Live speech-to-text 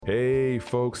Hey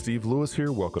folks, Steve Lewis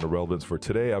here. Welcome to Relevance for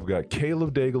Today. I've got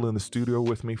Caleb Daigle in the studio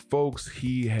with me. Folks,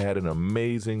 he had an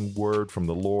amazing word from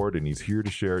the Lord and he's here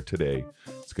to share it today.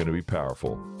 It's going to be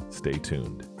powerful. Stay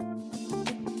tuned.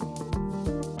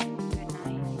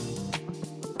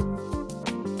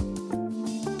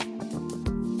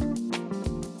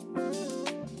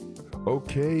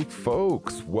 Okay,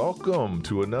 folks, welcome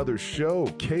to another show.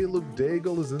 Caleb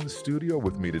Daigle is in the studio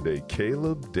with me today.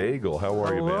 Caleb Daigle, how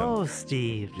are you, man? Hello,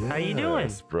 Steve. How you doing?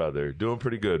 Yes, brother. Doing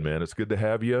pretty good, man. It's good to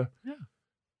have you. Yeah.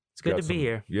 It's good to be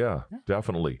here. Yeah,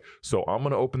 definitely. So I'm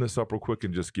going to open this up real quick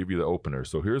and just give you the opener.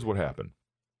 So here's what happened.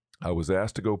 I was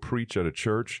asked to go preach at a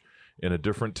church in a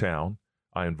different town.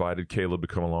 I invited Caleb to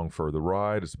come along for the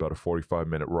ride. It's about a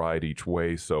 45-minute ride each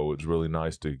way, so it's really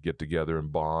nice to get together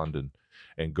and bond and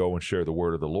go and share the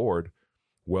word of the Lord.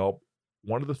 Well,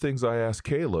 one of the things I asked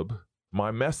Caleb, my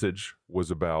message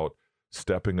was about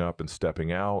stepping up and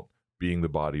stepping out, being the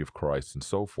body of Christ and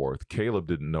so forth. Caleb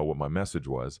didn't know what my message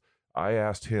was. I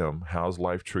asked him, how's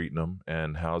life treating him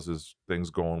and how's his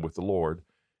things going with the Lord?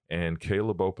 And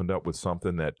Caleb opened up with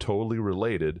something that totally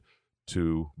related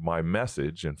to my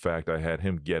message. In fact, I had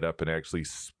him get up and actually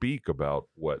speak about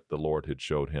what the Lord had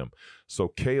showed him. So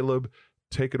Caleb,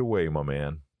 take it away, my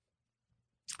man.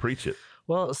 Preach it.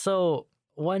 Well, so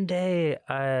one day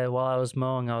while I was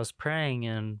mowing, I was praying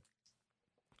and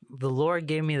the Lord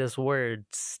gave me this word,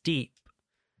 steep,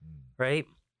 right?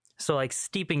 So like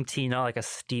steeping tea, not like a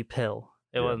steep hill.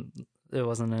 It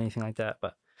wasn't anything like that.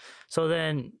 But so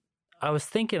then I was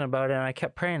thinking about it and I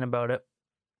kept praying about it.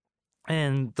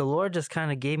 And the Lord just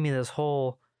kind of gave me this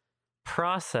whole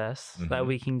process that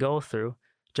we can go through,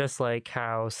 just like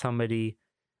how somebody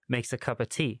makes a cup of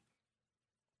tea.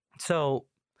 So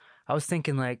I was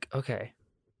thinking like, okay,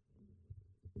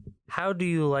 how do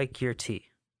you like your tea?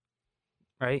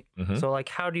 Right? So like,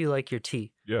 how do you like your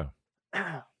tea? Yeah.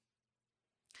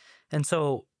 And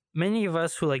so many of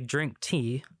us who like drink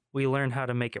tea, we learn how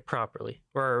to make it properly,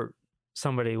 or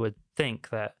somebody would think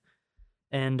that.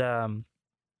 And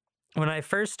when I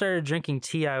first started drinking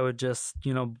tea, I would just,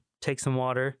 take some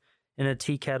water in a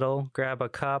tea kettle, grab a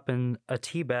cup and a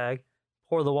tea bag,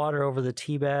 pour the water over the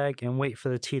tea bag and wait for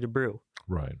the tea to brew.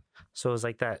 Right. So it was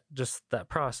like that, just that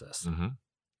process.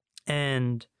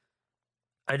 And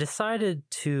I decided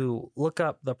to look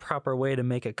up the proper way to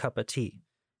make a cup of tea.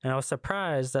 And I was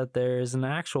surprised that there is an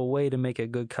actual way to make a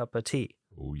good cup of tea.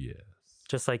 Oh, yes.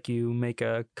 Just like you make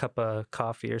a cup of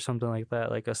coffee or something like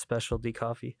that, like a specialty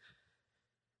coffee.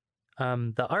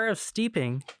 The art of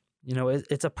steeping,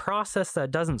 it's a process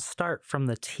that doesn't start from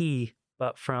the tea,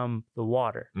 but from the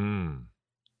water.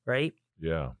 Right?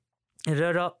 Yeah.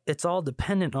 It's all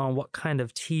dependent on what kind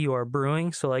of tea you are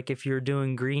brewing. So like if you're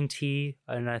doing green tea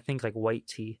and I think like white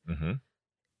tea,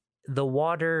 the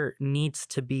water needs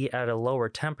to be at a lower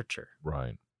temperature.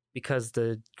 Right. Because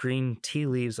the green tea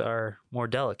leaves are more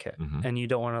delicate and you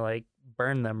don't want to like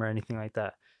burn them or anything like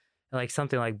that. And like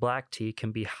something like black tea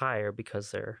can be higher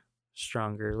because they're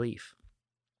stronger leaf.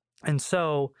 And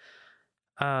so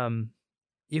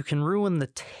you can ruin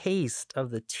the taste of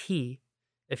the tea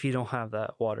if you don't have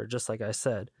that water, just like I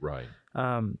said. Right.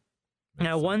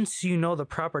 Now, once you know the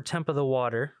proper temp of the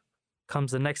water,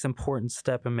 comes the next important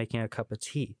step in making a cup of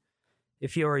tea.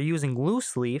 If you are using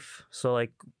loose leaf, so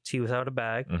like tea without a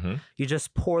bag, you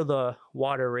just pour the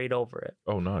water right over it.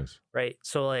 Oh, nice. Right.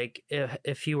 So like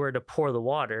if you were to pour the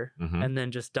water and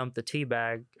then just dump the tea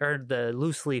bag or the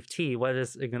loose leaf tea, what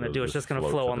is it going to do? It's just going to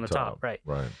flow on the top. Right.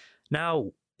 Right.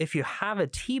 Now, if you have a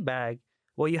tea bag,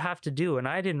 what you have to do, and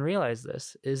I didn't realize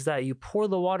this, is that you pour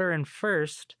the water in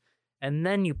first and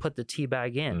then you put the tea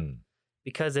bag in.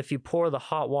 Because if you pour the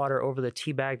hot water over the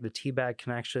tea bag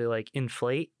can actually like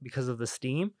inflate because of the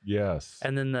steam. Yes.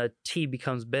 And then the tea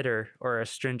becomes bitter or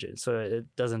astringent, so it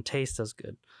doesn't taste as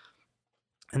good.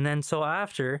 And then so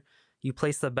after you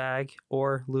place the bag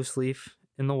or loose leaf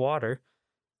in the water,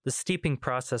 the steeping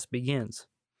process begins.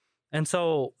 And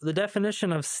so the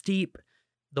definition of steep,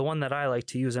 the one that I like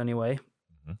to use anyway,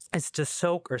 is to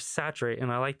soak or saturate.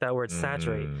 And I like that word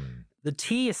saturate. The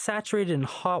tea is saturated in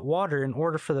hot water in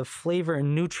order for the flavor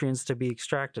and nutrients to be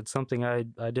extracted, something I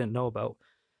didn't know about.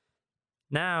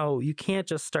 Now, you can't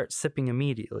just start sipping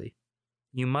immediately.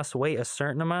 You must wait a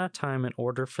certain amount of time in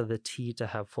order for the tea to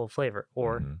have full flavor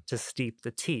or to steep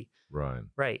the tea. Right.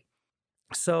 Right.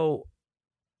 So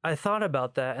I thought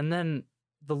about that. And then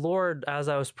the Lord, as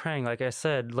I was praying, like I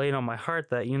said, laid on my heart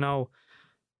that,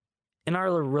 in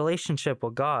our relationship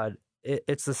with God,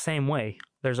 it's the same way.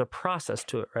 There's a process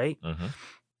to it, right?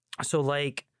 So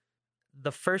like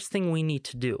the first thing we need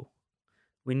to do,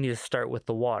 we need to start with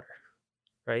the water,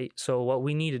 right? So what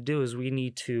we need to do is we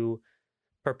need to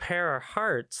prepare our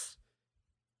hearts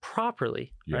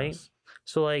properly, right? Yes.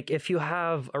 So like if you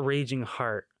have a raging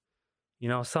heart,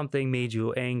 something made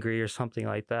you angry or something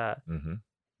like that, Mm-hmm.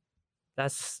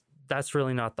 that's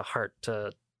really not the heart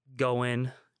to go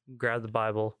in, grab the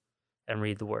Bible, and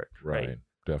read the Word, right?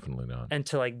 Definitely not. And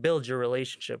to like build your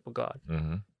relationship with God.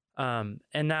 Mm-hmm.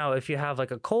 And now if you have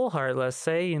like a cold heart, let's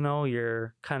say,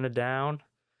 you're kind of down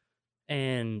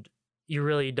and you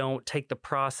really don't take the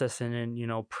process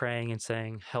and praying and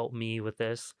saying, help me with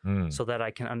this so that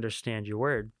I can understand your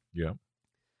word. Yeah.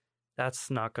 That's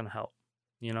not going to help.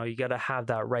 You got to have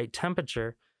that right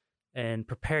temperature and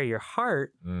prepare your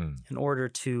heart in order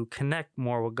to connect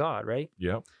more with God, right?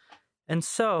 Yep. And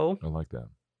so I like that.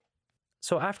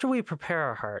 So after we prepare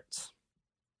our hearts,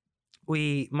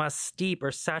 we must steep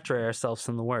or saturate ourselves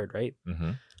in the word, right?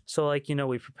 Mm-hmm. So like,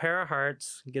 we prepare our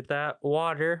hearts, get that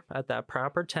water at that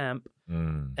proper temp,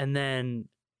 and then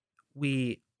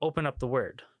we open up the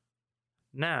word.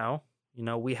 Now,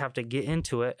 we have to get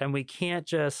into it, and we can't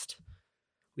just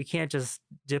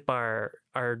dip our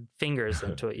fingers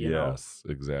into it, Yes,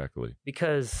 exactly.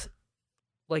 Because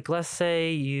like, let's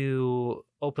say you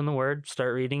open the word,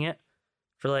 start reading it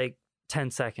for like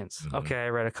 10 seconds. Mm-hmm. Okay, I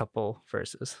read a couple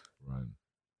verses. Right.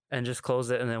 And just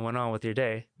close it and then went on with your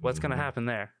day. What's going to Mhm. happen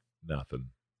there? Nothing.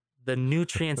 The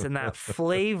nutrients and that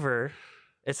flavor,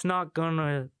 it's not going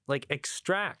to like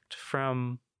extract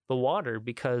from the water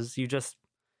because you just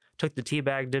took the tea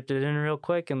bag, dipped it in real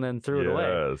quick, and then threw it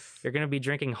away. Yes. You're going to be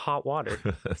drinking hot water,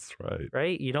 That's right.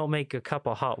 right? You don't make a cup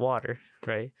of hot water,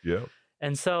 right? Yep.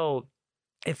 And so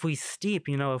if we steep,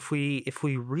 if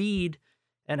we read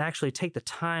and actually take the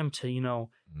time to,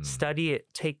 study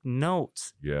it, take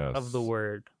notes Yes. of the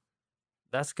word,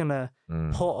 that's going to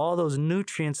pull all those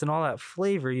nutrients and all that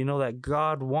flavor, that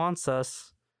God wants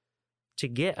us to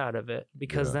get out of it,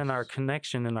 because then our Yes.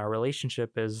 connection and our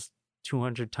relationship is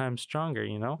 200 times stronger,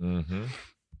 Mm-hmm.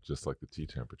 Just like the tea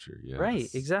temperature. Yes. Right,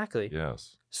 exactly.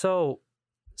 Yes. So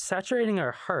saturating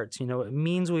our hearts, it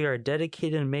means we are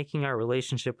dedicated in making our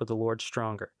relationship with the Lord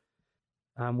stronger.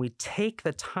 We take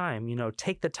the time,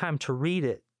 to read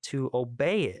it, to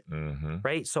obey it, Mm-hmm.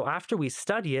 right? So after we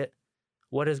study it,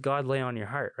 what does God lay on your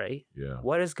heart, right? Yeah.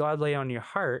 What does God lay on your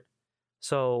heart?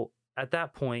 So at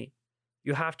that point,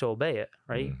 you have to obey it,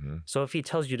 right? Mm-hmm. So if he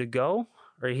tells you to go,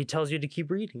 or he tells you to keep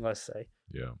reading, let's say,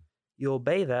 Yeah. you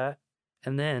obey that.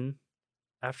 And then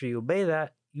after you obey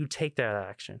that, you take that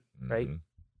action, right? Mm-hmm.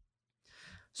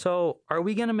 So are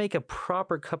we going to make a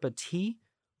proper cup of tea,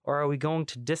 or are we going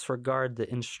to disregard the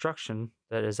instruction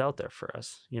that is out there for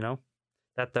us,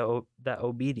 that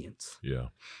obedience? Yeah.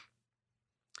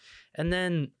 And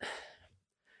then,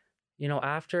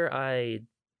 after I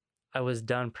was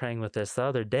done praying with this the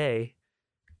other day,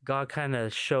 God kind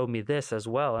of showed me this as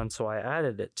well. And so I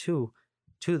added it to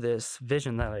this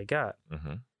vision that I got.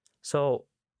 Mm-hmm. So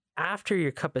after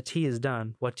your cup of tea is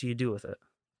done, what do you do with it?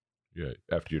 Yeah.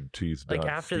 After your tea's done Like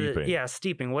after steeping.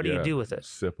 steeping, what do you do with it?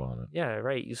 Sip on it. Yeah,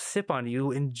 right. You sip on it,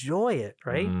 you enjoy it,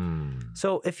 right?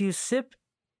 So if you sip,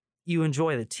 you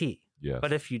enjoy the tea. Yes.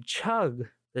 But if you chug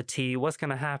the tea, what's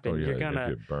gonna happen? Oh, yeah, you're gonna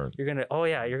get burnt. you're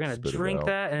gonna Spit it drink out.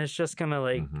 that, and it's just gonna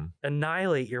like Mhm.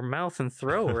 annihilate your mouth and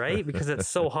throat, right? Because it's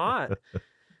so hot.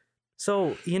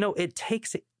 So it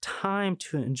takes time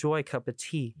to enjoy a cup of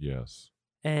tea. Yes.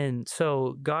 And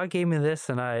so God gave me this,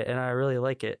 and I really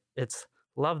like it. It's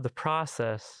love the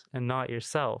process and not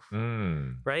yourself,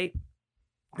 right?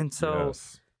 And so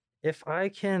Yes. if I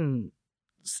can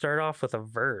start off with a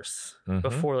verse Mhm.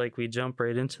 before like we jump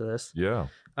right into this, Yeah.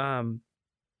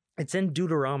 it's in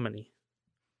Deuteronomy,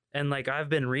 and like I've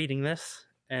been reading this,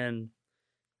 and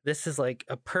this is like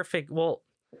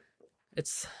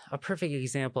it's a perfect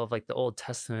example of like the Old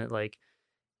Testament, like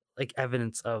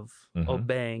evidence of Mhm.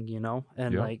 obeying,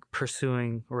 and Yeah. like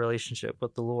pursuing a relationship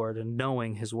with the Lord and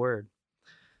knowing His word.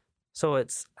 So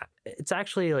it's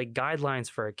actually like guidelines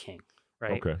for a king,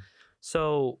 right? Okay.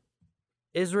 So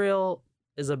Israel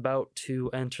is about to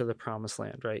enter the promised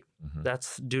land, right? Mhm.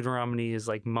 That's Deuteronomy is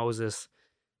like Moses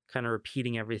kind of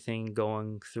repeating everything,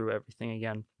 going through everything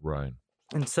again. Right.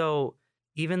 And so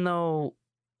even though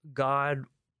God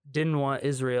didn't want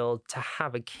Israel to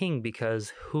have a king,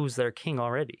 because who's their king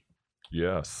already?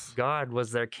 Yes. God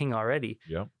was their king already.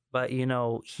 Yep. But,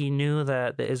 he knew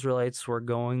that the Israelites were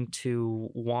going to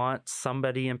want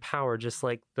somebody in power, just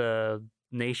like the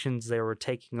nations they were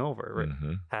taking over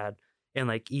Mhm. had in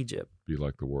like Egypt. Be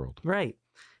like the world. Right.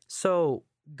 So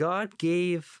God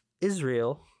gave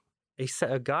Israel a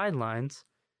set of guidelines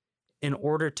in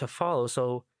order to follow.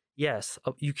 So yes,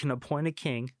 you can appoint a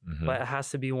king, Mhm. but it has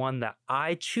to be one that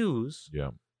I choose,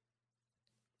 Yeah.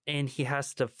 and he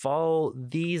has to follow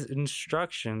these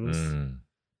instructions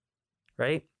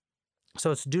right?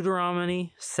 So it's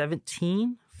Deuteronomy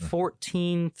 17,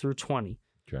 14 through 20.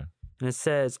 Okay. And it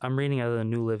says, I'm reading out of the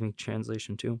New Living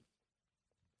Translation too.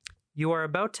 You are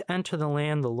about to enter the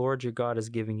land the Lord your God is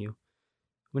giving you.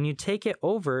 When you take it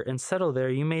over and settle there,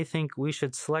 you may think we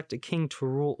should select a king to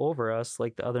rule over us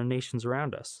like the other nations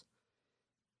around us.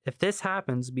 If this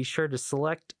happens, be sure to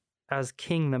select as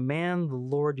king the man the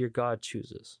Lord your God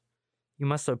chooses. You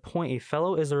must appoint a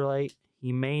fellow Israelite.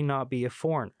 He may not be a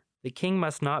foreigner. The king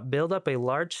must not build up a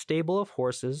large stable of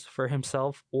horses for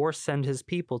himself or send his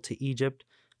people to Egypt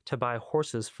to buy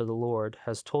horses, for the Lord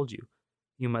has told you,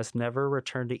 you must never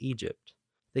return to Egypt.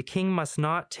 The king must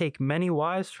not take many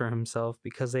wives for himself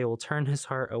because they will turn his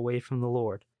heart away from the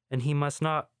Lord, and he must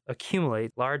not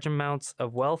accumulate large amounts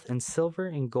of wealth in silver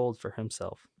and gold for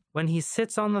himself. When he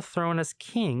sits on the throne as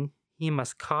king, he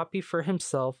must copy for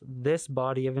himself this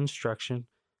body of instruction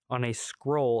on a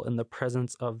scroll in the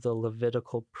presence of the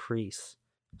Levitical priests.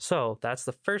 So that's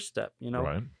the first step, you know.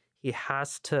 Right. He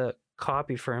has to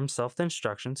copy for himself the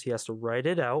instructions. He has to write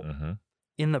it out Mm-hmm.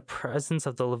 in the presence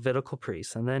of the Levitical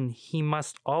priests. And then he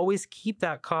must always keep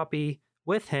that copy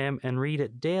with him and read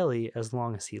it daily as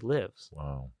long as he lives,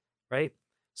 Wow. right?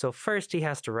 So first he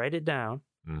has to write it down.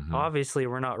 Mm-hmm. Obviously,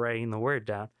 we're not writing the word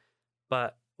down,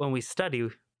 but when we study,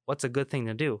 what's a good thing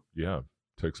to do? Yeah.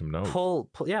 Take some notes.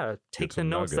 Take the some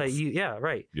notes nuggets.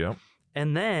 right. Yep.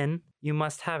 And then you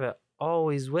must have it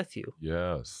always with you.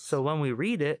 Yes. So when we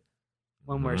read it,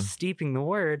 when we're Mhm. steeping the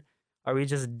word, are we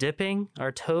just dipping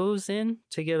our toes in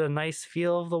to get a nice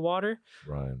feel of the water?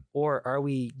 Right. Or are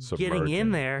we getting in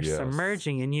Submerging, there, yes.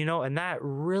 submerging, and that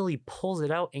really pulls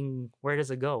it out, and where does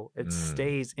it go? It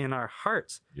stays in our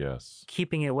hearts, Yes.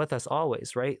 keeping it with us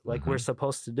always, right? Like we're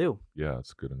supposed to do. Yeah,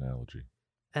 it's a good analogy.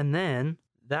 And then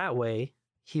that way,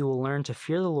 he will learn to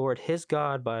fear the Lord his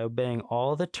God by obeying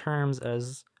all the terms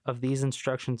of these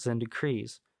instructions and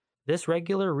decrees. This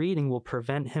regular reading will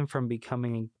prevent him from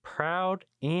becoming proud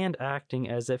and acting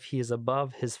as if he is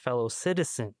above his fellow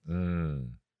citizen,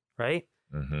 right?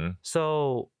 Mm-hmm.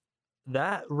 So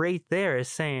that right there is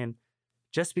saying,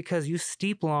 just because you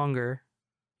steep longer,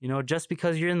 just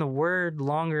because you're in the word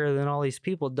longer than all these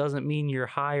people doesn't mean you're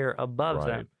higher above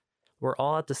them. We're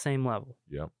all at the same level.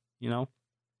 Yep.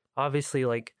 Obviously,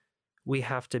 like, we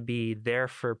have to be there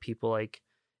for people. Like,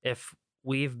 if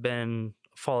we've been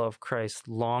a follower of Christ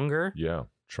longer, Yeah.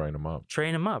 Train them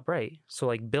up. right? So,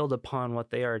 like, build upon what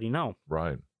they already know.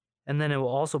 Right. And then it will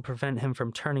also prevent him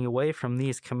from turning away from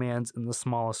these commands in the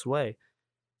smallest way.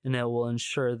 And it will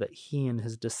ensure that he and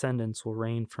his descendants will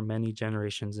reign for many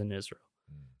generations in Israel.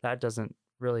 That doesn't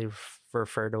really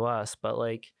refer to us, but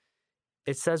like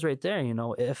it says right there,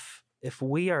 if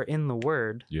we are in the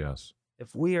word, Yes.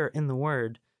 if we are in the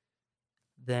word,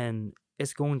 then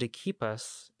it's going to keep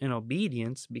us in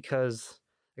obedience, because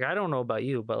like, I don't know about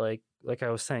you, but like I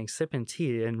was saying, sipping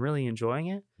tea and really enjoying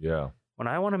it. Yeah. When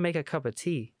I want to make a cup of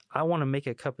tea, I want to make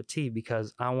a cup of tea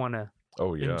because I want to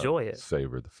enjoy it.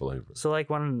 Savor the flavor. So like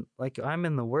when I'm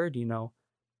in the word,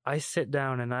 I sit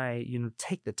down and I,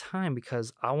 take the time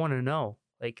because I want to know,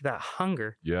 like, that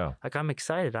hunger. Yeah. Like, I'm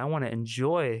excited. I want to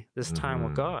enjoy this time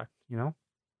with God,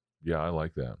 Yeah, I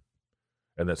like that.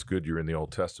 And that's good you're in the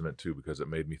Old Testament too, because it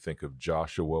made me think of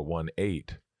Joshua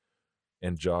 1:8.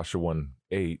 And Joshua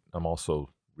 1:8, I'm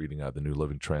also reading out of the New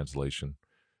Living Translation,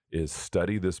 is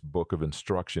study this book of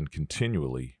instruction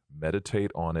continually, meditate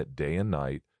on it day and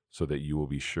night, so that you will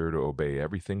be sure to obey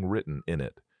everything written in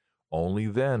it. Only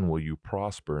then will you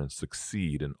prosper and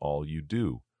succeed in all you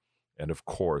do. And of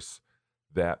course,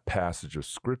 that passage of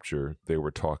scripture, they were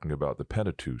talking about the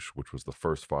Pentateuch, which was the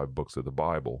first 5 books of the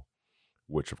Bible,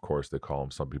 which of course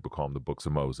some people call them the books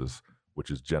of Moses,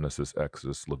 which is Genesis,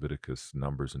 Exodus, Leviticus,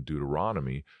 Numbers, and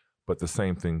Deuteronomy. But the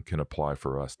same thing can apply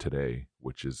for us today,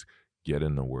 which is get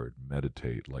in the word,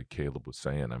 meditate, like Caleb was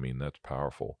saying. I mean, that's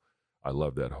powerful. I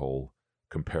love that whole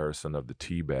comparison of the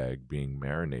tea bag being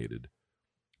marinated.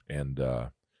 And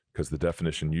because the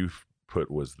definition you put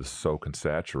was the soak and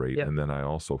saturate. Yep. And then I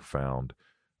also found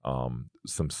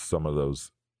some of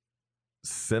those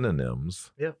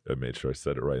synonyms. Yep. I made sure I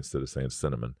said it right instead of saying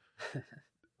cinnamon.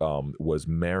 Was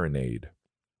marinade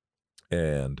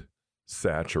and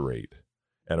saturate.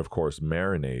 And of course,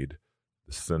 marinade,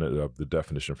 the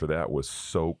definition for that was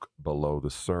soak below the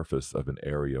surface of an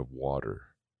area of water.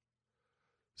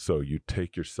 So you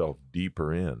take yourself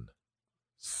deeper in,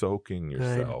 soaking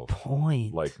yourself. Good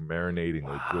point. Like marinating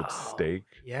a good steak.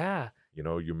 Yeah. You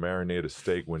marinate a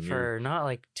steak when for not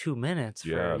like 2 minutes.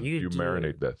 Yeah, you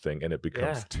marinate that thing and it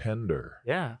becomes tender.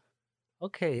 Yeah.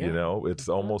 Okay. Yeah. It's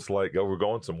almost like, we're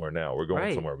going somewhere now. We're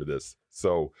going somewhere with this.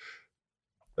 So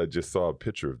I just saw a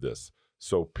picture of this.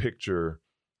 So picture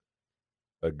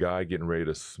a guy getting ready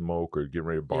to smoke or getting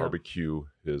ready to barbecue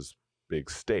his big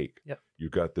steak. Yep. You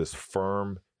got this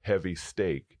firm, heavy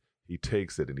steak. He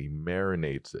takes it and he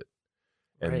marinates it.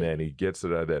 And Right. then he gets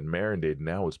it out of that marinade.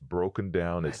 Now it's broken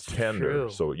down. It's That's tender. true.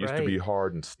 So it used to be Right.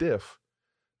 hard and stiff.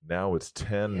 Now it's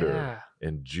tender Yeah.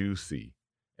 and juicy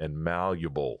and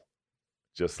malleable.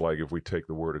 Just like if we take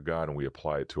the word of God and we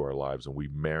apply it to our lives and we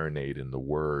marinate in the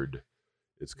word,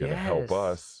 it's going to help Yes.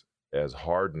 us as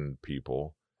hardened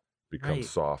people become Right.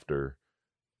 softer,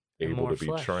 And able more to be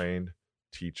flesh. trained,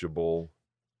 teachable.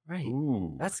 Right.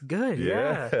 Ooh. That's good.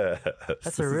 Yeah. Yes. That's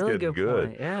This a is really getting good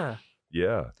point. Yeah.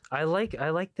 Yeah. I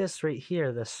like this right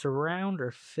here. The surround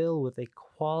or fill with a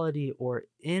quality or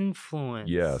influence.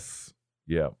 Yes.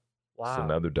 Yeah. Wow. It's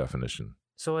another definition.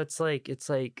 So it's like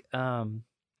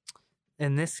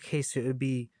in this case it would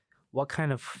be what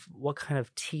kind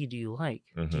of tea do you like?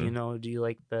 Do you know, do you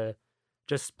like the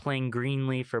just plain green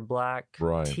leaf or black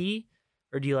Right. tea?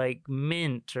 Or do you like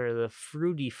mint or the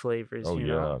fruity flavors? Oh, you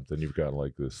yeah. know? Then you've got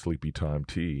like the sleepy time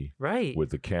tea Right.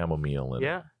 with the chamomile in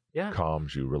yeah. Yeah. it.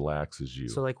 Calms you, relaxes you.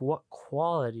 So like what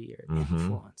quality or Mhm.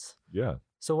 influence? Yeah.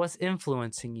 So what's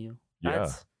influencing you?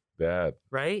 Yeah. That.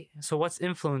 Right? So what's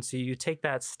influencing you? You take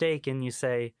that steak and you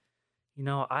say, you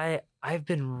know, I've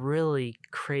been really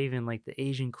craving like the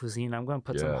Asian cuisine. I'm going to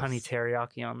put some honey Yes.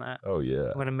 teriyaki on that. Oh, yeah.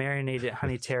 I'm going to marinate it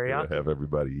honey We're gonna teriyaki. have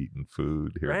everybody eating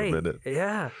food here Right. in a minute.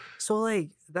 Yeah. So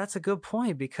like that's a good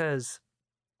point because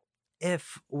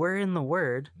if we're in the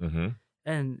word Mm-hmm.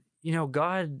 and you know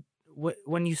God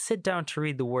when you sit down to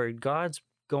read the word, God's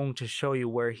going to show you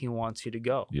where he wants you to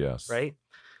go. Yes. Right?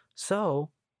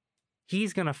 So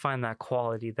he's going to find that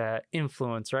quality, that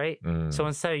influence, right? Mm. So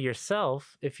instead of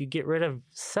yourself, if you get rid of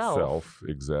self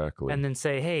Exactly. and then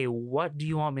say, hey, what do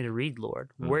you want me to read,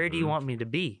 Lord? Where do you Mhm. want me to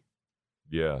be?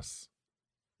 Yes.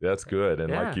 That's good. And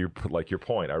Yeah. like your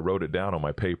point, I wrote it down on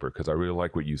my paper because I really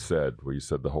like what you said, where you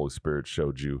said the Holy Spirit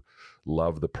showed you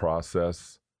love the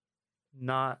process,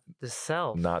 Not the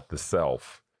self. not the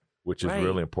self, which is Right.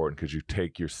 really important because you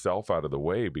take yourself out of the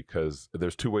way, because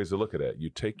there's two ways to look at it. You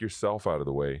take yourself out of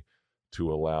the way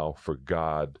to allow for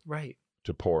God Right.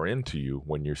 to pour into you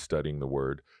when you're studying the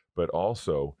word, but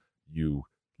also you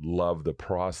love the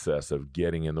process of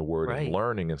getting in the word Right. and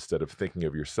learning instead of thinking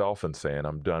of yourself and saying,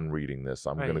 I'm done reading this.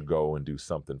 I'm going to Right. go and do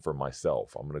something for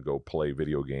myself. I'm going to go play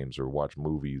video games or watch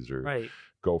movies or Right.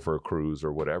 go for a cruise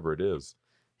or whatever it is.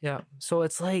 Yeah. So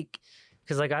it's like,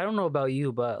 because like, I don't know about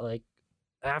you, but like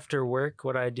after work,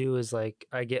 what I do is like,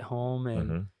 I get home and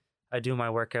Mhm. I do my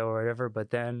workout or whatever, but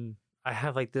then I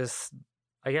have like this,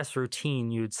 I guess,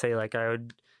 routine, you'd say. Like I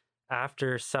would,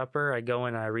 after supper, I go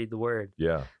in and I read the word.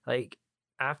 Yeah. Like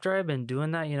after I've been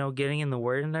doing that, you know, getting in the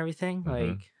word and everything, Mhm.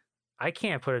 like I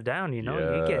can't put it down, you know,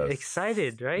 you get Yes.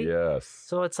 excited, right? Yes.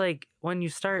 So it's like when you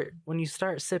start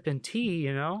sipping tea,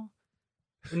 you know,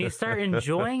 when you start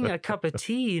enjoying a cup of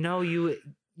tea, you know, you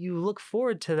look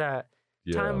forward to that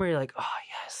time where you're like, oh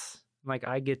yes, like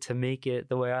I get to make it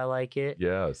the way I like it.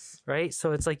 Yes. Right.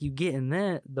 So it's like you get in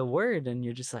the word and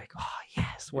you're just like, oh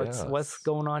yes, what's Yes.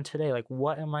 going on today? Like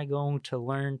what am I going to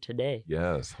learn today?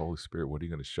 Yes. Holy Spirit, what are you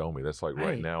going to show me? That's like right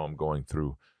Right. now I'm going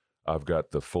through, I've got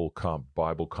the full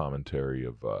Bible commentary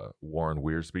of Warren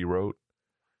Wiersbe wrote.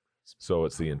 So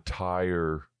it's the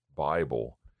entire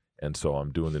Bible. And so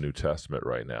I'm doing the New Testament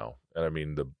right now. And I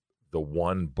mean, the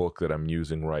one book that I'm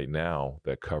using right now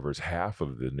that covers half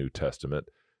of the New Testament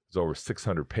is over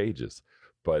 600 pages.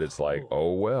 But it's like,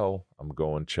 oh, well, I'm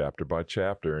going chapter by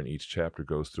chapter, and each chapter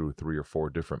goes through 3 or 4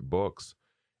 different books.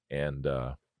 And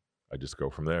I just go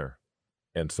from there.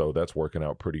 And so that's working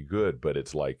out pretty good. But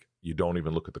it's like, you don't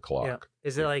even look at the clock. Yeah.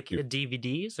 Is it If- like if-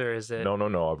 DVDs or is it?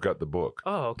 No. I've got the book.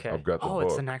 Oh, okay. I've got the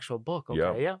It's book. an actual book. Okay.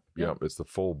 Yep. Yeah. Yeah, it's the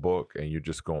full book, and you're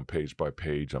just going page by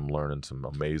page. I'm learning some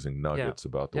amazing nuggets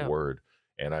about the Yeah. word.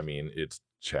 And I mean, it's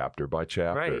chapter by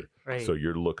chapter. Right. Right. So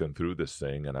you're looking through this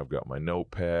thing, and I've got my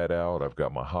notepad out. I've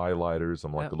got my highlighters.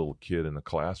 I'm like Yep. a little kid in the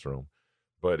classroom.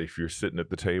 But if you're sitting at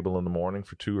the table in the morning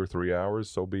for 2 or 3 hours,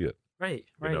 so be it. right.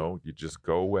 You Right. know, you just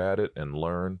go at it and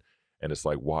learn. And it's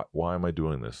like, why am I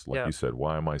doing this? Like Yeah. you said,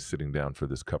 why am I sitting down for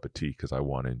this cup of tea? Because I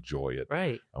want to enjoy it.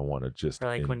 Right. I want to just Or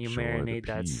like when you enjoy the marinate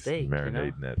that peace, steak, you know?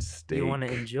 marinating that steak. You want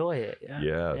to enjoy it.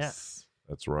 Yeah. Yes,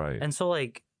 that's right. And so,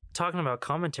 like, talking about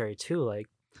commentary too, like,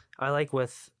 I like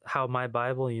with how my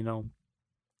Bible, you know,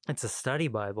 it's a study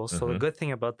Bible. So the Mhm. good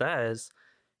thing about that is,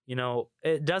 you know,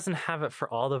 it doesn't have it for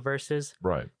all the verses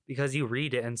Right. because you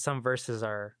read it and some verses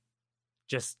are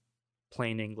just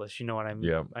plain English. You know what I mean?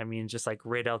 Yep. I mean, just like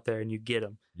right out there and you get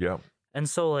them. Yep. And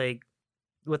so, like,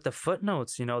 with the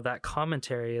footnotes, you know, that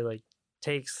commentary, like,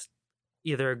 takes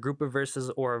either a group of verses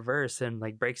or a verse and,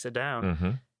 like, breaks it down.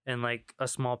 Mm-hmm. in like a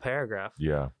small paragraph.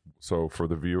 Yeah. So for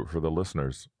the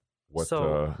listeners, what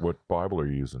So- what Bible are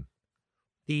you using?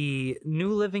 The New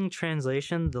Living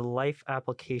Translation, the Life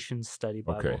Application Study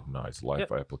Bible. Okay, nice.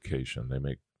 Life application. They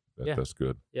make that. Yeah. That's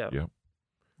good. Yeah. Yep.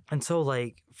 And so,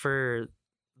 like, for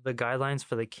the guidelines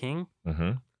for the king,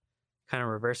 Mm-hmm. kind of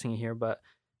reversing it here, but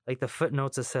like the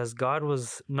footnotes, it says God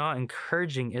was not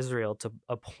encouraging Israel to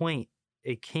appoint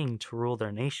a king to rule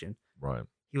their nation. Right.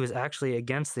 He was actually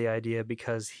against the idea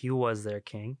because he was their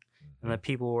king and the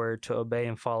people were to obey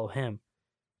and follow him.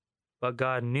 But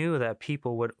God knew that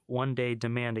people would one day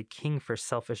demand a king for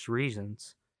selfish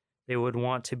reasons. They would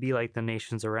want to be like the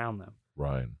nations around them.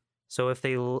 Right. So if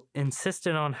they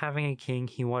insisted on having a king,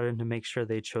 he wanted to make sure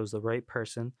they chose the right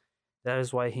person. That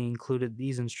is why he included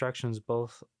these instructions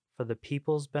both for the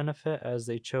people's benefit as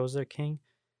they chose their king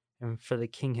and for the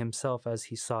king himself as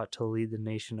he sought to lead the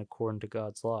nation according to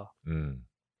God's law. Mm.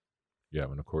 Yeah,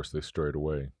 and of course they strayed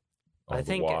away. All I the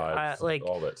think, wives, like-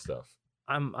 all that stuff.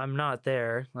 I'm not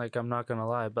there, like I'm not gonna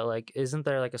lie, but like isn't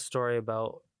there like a story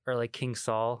about or like King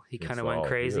Saul? He King kind of Saul, went he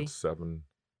crazy. had 7.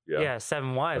 Yeah,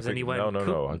 7 wives, and he went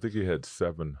No. I think he had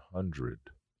 700.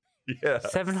 Yeah.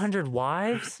 700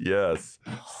 wives. Yes.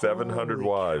 700 Holy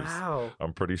wives. cow.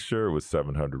 I'm pretty sure it was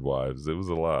 700 wives. It was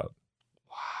a lot.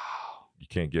 Wow. You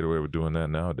can't get away with doing that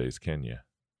nowadays, can you?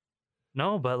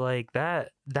 No, but like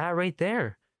that right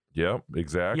there. Yep,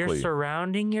 exactly. You're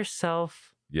surrounding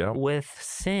yourself Yep. with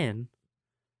sin,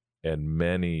 And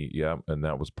many, and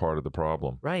that was part of the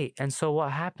problem. right? And so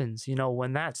what happens? You know,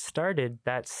 when that started,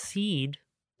 that seed,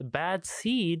 the bad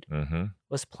seed Mm-hmm.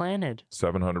 was planted.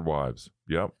 700 wives.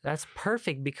 Yep. That's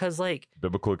perfect because like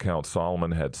Biblical account,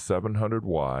 Solomon had 700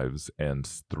 wives and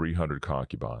 300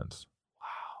 concubines.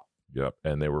 wow. Yep.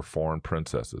 And they were foreign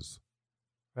princesses.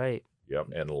 Right. Yep.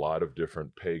 And a lot of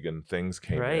different pagan things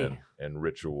came Right. in and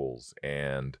rituals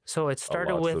and So it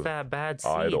started lots with of that bad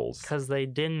seed idols. because they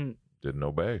didn't didn't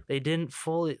obey.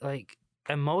 fully like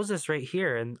and Moses right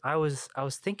here and I was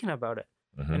thinking about it.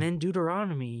 Mhm. And in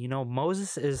Deuteronomy, you know,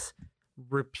 Moses is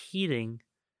repeating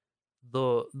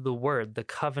the word, the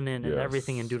covenant and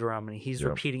everything in Yes. Deuteronomy. He's Yep.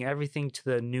 repeating everything to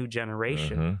the new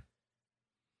generation Mhm.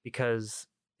 because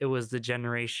it was the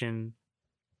generation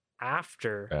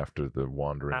after After the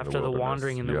wandering in the the wilderness.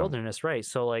 wandering in the Yeah. wilderness, right?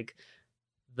 So like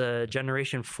the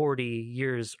generation 40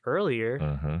 years earlier,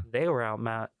 Mhm. they were out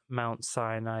Mount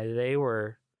Sinai. They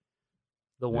were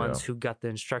the ones who got the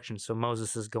instructions. So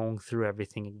Moses is going through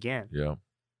everything again. Yeah.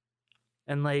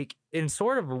 And like in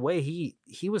sort of a way,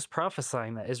 he was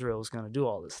prophesying that Israel was going to do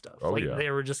all this stuff. Oh, like yeah.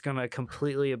 they were just going to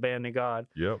completely abandon God.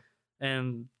 Yep.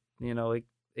 And you know,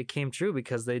 it came true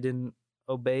because they didn't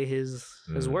obey his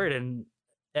word, and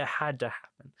it had to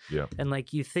happen. Yeah. And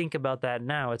like you think about that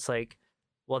now, it's like,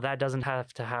 well, that doesn't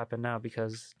have to happen now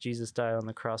because Jesus died on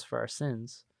the cross for our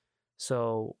sins.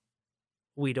 So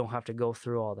we don't have to go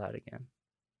through all that again.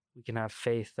 We can have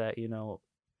faith that, you know,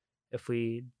 if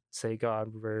we say,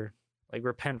 God, we're like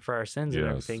repent for our sins and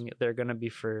Yes. everything, they're going to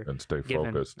be And stay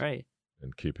forgiven. focused Right.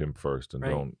 and keep him first and Right.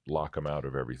 don't lock him out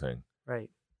of everything. Right.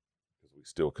 Because we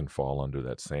still can fall under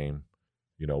that same,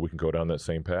 we can go down that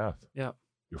same path. Yeah.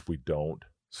 If we don't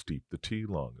steep the tea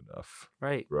long enough,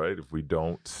 Right. right? If we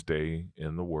don't stay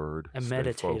in the word And stay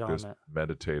meditate on focused, it.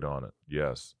 Meditate on it.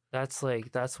 Yes. That's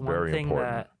one Very thing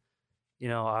important. that, you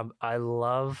know, I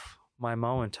love my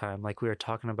mowing time. Like we were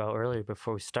talking about earlier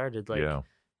before we started, like yeah.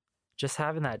 just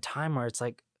having that time where it's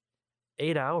like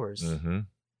 8 hours. Mm-hmm.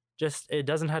 Just, it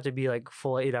doesn't have to be like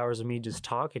full 8 hours of me just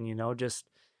talking, you know, just,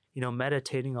 you know,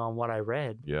 meditating on what I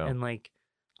read Yeah. and like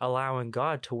allowing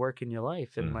God to work in your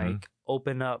life and Mhm. like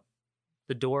open up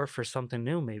the door for something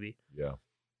new, maybe. Yeah.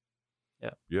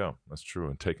 Yeah. Yeah, that's true.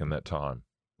 And taking that time.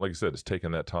 Like I said, it's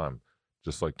taking that time.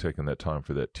 Just like taking that time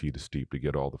for that tea to steep to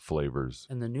get all the flavors.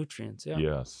 And the nutrients. Yeah.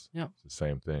 Yes. Yeah. It's the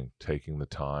same thing. Taking the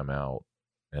time out.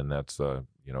 And that's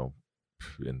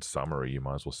in summary, you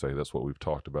might as well say that's what we've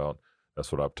talked about.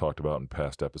 That's what I've talked about in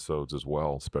past episodes as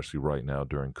well, especially right now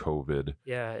during COVID.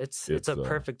 Yeah. It's It's, a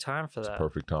perfect time for It's a that.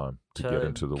 perfect time to get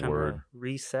into the kinda word,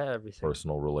 reset everything.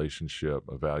 personal relationship,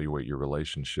 evaluate your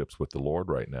relationships with the Lord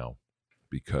right now,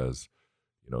 because,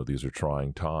 these are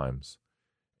trying times.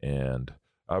 And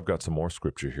I've got some more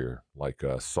scripture here, like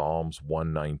Psalms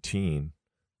 119,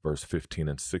 verse 15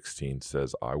 and 16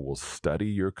 says, I will study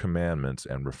your commandments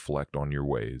and reflect on your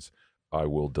ways. I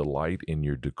will delight in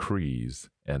your decrees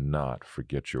and not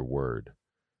forget your word.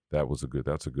 That's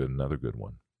another good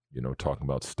one. Talking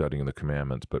about studying the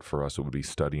commandments, but for us, it would be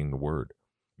studying the word.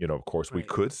 Of course, we Right.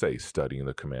 could say studying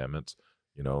the commandments,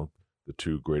 the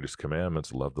two greatest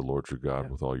commandments, love the Lord your God Yeah.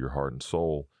 with all your heart and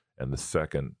soul. And the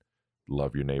second,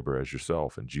 love your neighbor as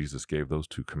yourself. And Jesus gave those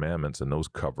 2 commandments, and those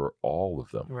cover all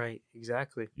of them. Right.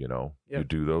 Exactly. You know, Yep. you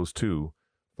do those 2,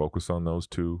 focus on those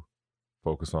 2,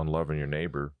 focus on loving your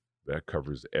neighbor. That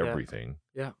covers everything.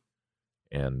 Yeah.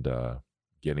 And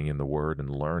getting in the word and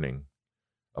learning,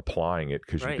 applying it,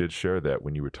 because Right. you did share that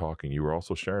when you were talking. You were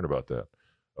also sharing about that,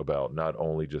 about not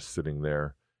only just sitting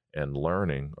there and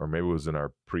learning, or maybe it was in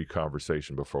our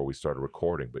pre-conversation before we started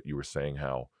recording, but you were saying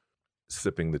how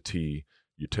sipping the tea,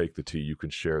 you take the tea, you can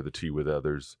share the tea with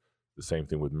others. The same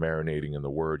thing with marinating in the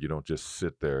word. You don't just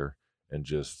sit there and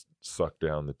just suck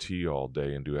down the tea all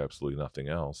day and do absolutely nothing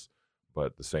else.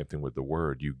 But the same thing with the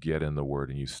word. You get in the word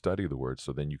and you study the word,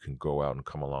 so then you can go out and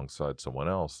come alongside someone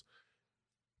else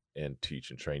and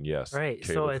teach and train. Yes, Right.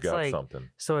 So Caleb's it's got like something.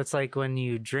 so it's like when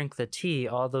you drink the tea,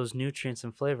 all those nutrients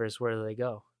and flavors, where do they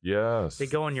go? Yes. They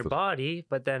go in your body,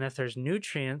 but then if there's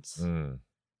nutrients, Mm,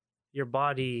 your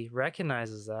body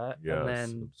recognizes that yes, and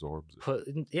then absorbs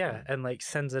it. and like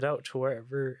sends it out to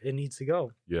wherever it needs to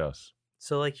go. Yes.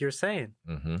 So like you're saying,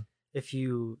 Mm-hmm. if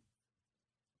you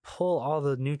pull all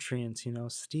the nutrients,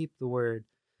 steep the word,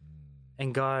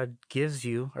 and God gives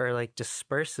you or like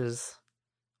disperses,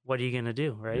 what are you going to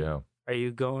do, right? Yeah. Are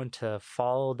you going to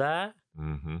follow that?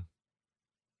 Mm-hmm.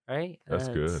 Right? That's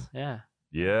good. Yeah.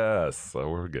 Yes. So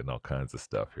we're getting all kinds of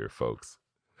stuff here, folks.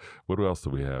 What else do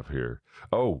we have here?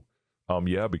 Oh,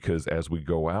 yeah, because as we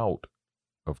go out,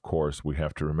 of course, we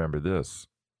have to remember this,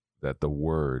 that the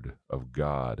word of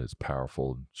God is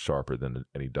powerful and sharper than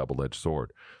any double-edged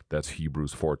sword. That's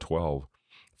Hebrews 4:12.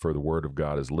 For the word of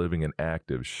God is living and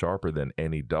active, sharper than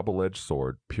any double-edged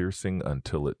sword, piercing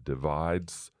until it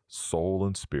divides soul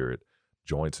and spirit,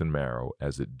 joints and marrow,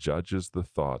 as it judges the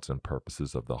thoughts and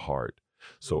purposes of the heart.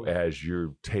 So Ooh. as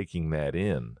you're taking that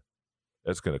in,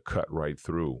 that's going to cut right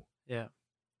through. Yeah.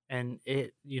 And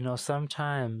it,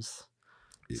 sometimes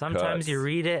It sometimes you cuts.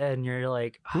 read it and you're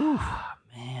like, ah,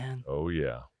 man. Oh,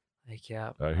 yeah. Like,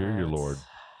 yeah. I hear you, Lord.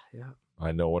 Yeah.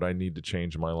 I know what I need to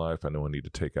change in my life. I know I need to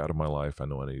take out of my life. I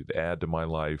know I need to add to my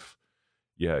life.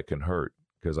 Yeah, it can hurt,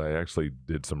 because I actually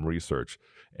did some research,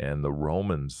 and the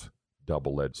Romans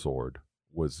double-edged sword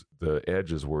was, the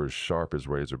edges were as sharp as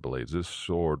razor blades. This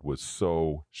sword was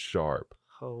so sharp,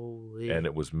 Holy. and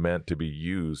it was meant to be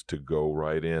used to go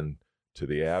right in to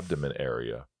the abdomen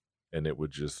area, and it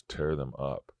would just tear them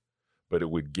up. But it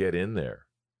would get in there,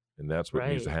 and that's what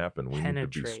needs to Right. happen. We need to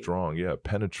be Penetrate. strong. Yeah,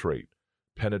 penetrate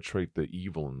the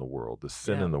evil in the world, the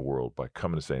sin Yeah. in the world, by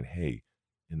coming and saying, hey,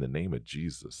 in the name of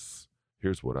Jesus,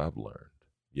 here's what I've learned.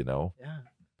 Yeah.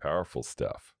 Powerful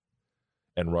stuff.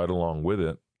 And right along with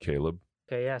it, Caleb.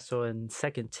 Okay, yeah. So in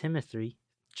 2 Timothy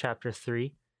chapter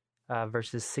 3,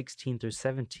 verses 16 through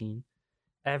 17,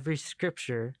 every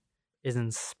scripture is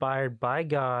inspired by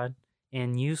God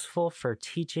and useful for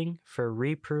teaching, for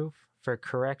reproof, for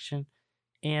correction,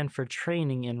 and for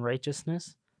training in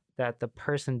righteousness, that the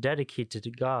person dedicated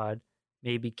to God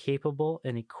may be capable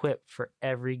and equipped for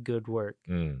every good work.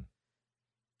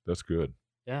 That's good.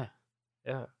 Yeah.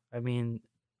 Yeah. I mean,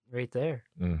 right there.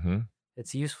 Mm-hmm.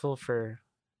 It's useful for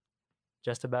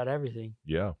just about everything.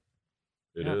 Yeah,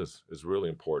 it Yeah. is. It's really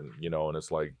important, and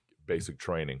it's like basic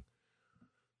training.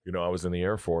 I was in the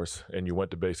Air Force, and you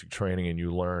went to basic training and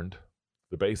you learned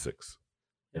the basics.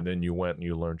 Yeah. And then you went and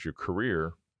you learned your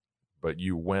career, but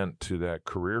you went to that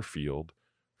career field.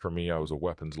 For me, I was a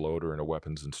weapons loader and a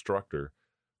weapons instructor,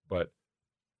 but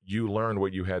you learned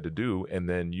what you had to do, and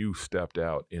then you stepped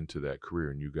out into that career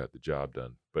and you got the job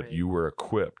done. But Right. you were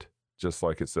equipped, just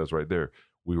like it says right there.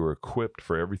 We were equipped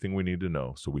for everything we need to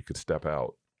know so we could step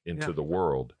out into Yeah. the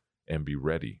world and be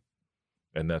ready.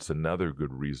 And that's another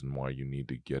good reason why you need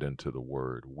to get into the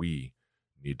word. We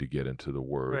need to get into the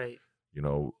word. Right.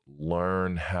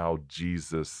 Learn how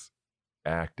Jesus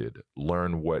acted,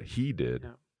 learn what he did,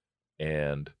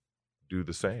 and do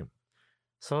the same.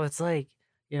 So it's like,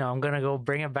 I'm going to go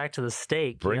bring it back to the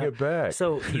steak. Bring it back.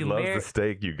 So he you loves the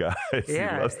steak, you guys.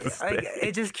 Yeah. He loves the steak.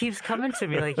 It just keeps coming to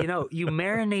me. Like, you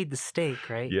marinate the steak,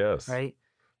 right? Yes. Right?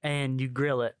 And you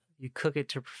grill it. You cook it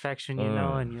to perfection,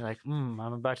 and you're like, I'm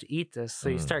about to eat this. So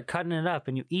you start cutting it up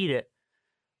and you eat it.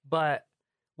 But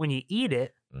when you eat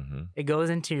it, it goes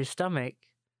into your stomach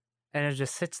and it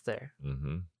just sits there.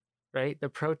 Right? The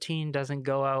protein doesn't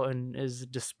go out and is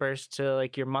dispersed to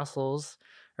like your muscles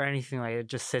or anything like it. It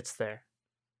just sits there.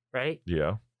 Right?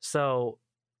 Yeah. So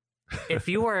if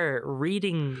you are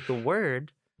reading the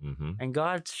word and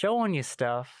God's showing you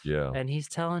stuff and he's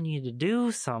telling you to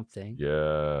do something.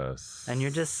 Yes. And you're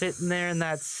just sitting there in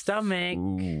that stomach,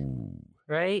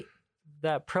 right?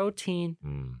 That protein.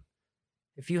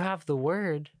 If you have the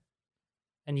word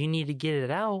and you need to get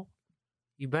it out,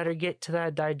 you better get to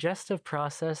that digestive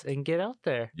process and get out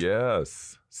there.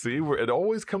 Yes. See, it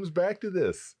always comes back to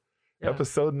this. Yeah.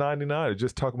 Episode 99,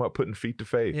 just talking about putting feet to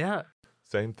faith. Yeah.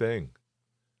 Same thing.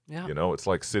 Yeah. You know, it's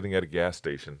like sitting at a gas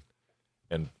station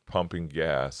and pumping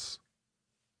gas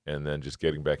and then just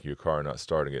getting back in your car and not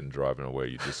starting it and driving away.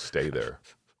 You just stay there.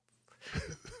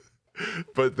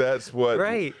 But that's what,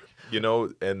 Right. you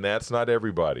know, and that's not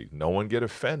everybody. No one get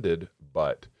offended,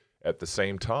 but at the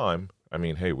same time, I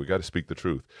mean, hey, we got to speak the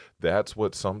truth. That's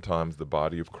what sometimes the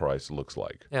body of Christ looks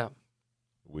like. Yeah.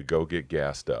 We go get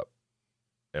gassed up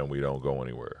and we don't go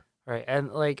anywhere. Right.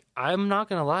 And like, I'm not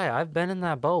going to lie, I've been in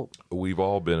that boat. We've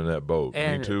all been in that boat.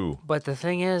 And, Me too. But the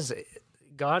thing is,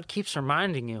 God keeps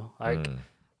reminding you. Like,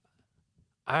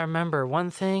 I remember one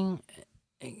thing,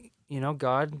 you know,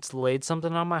 God's laid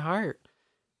something on my heart.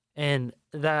 And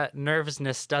that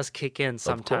nervousness does kick in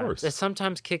sometimes. Of course. It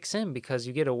sometimes kicks in because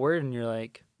you get a word and you're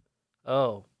like,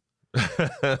 oh.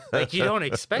 Like, you don't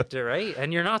expect it, right?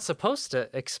 And you're not supposed to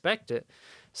expect it.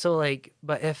 So, like,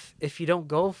 but if you don't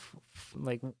go,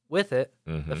 like, with it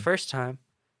the first time,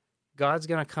 God's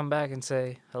going to come back and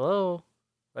say, hello,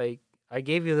 like, I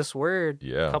gave you this word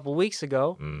a couple weeks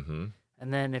ago.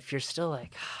 And then if you're still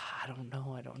like, I don't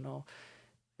know.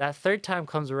 That third time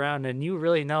comes around and you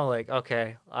really know, like,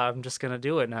 okay, I'm just going to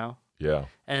do it now. Yeah.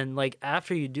 And like,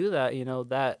 after you do that, you know,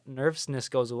 that nervousness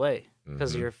goes away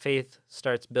because your faith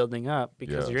starts building up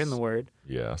because you're in the word.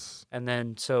 Yes. And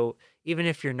then, so even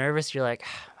if you're nervous, you're like,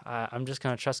 I'm just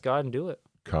going to trust God and do it.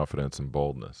 Confidence and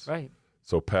boldness. Right.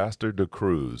 So Pastor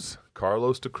DeCruz,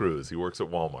 Carlos DeCruz, he works at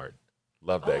Walmart.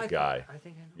 Love that guy. I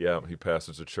think I know. Yeah, he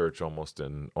pastors a church almost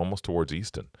towards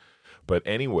Easton. But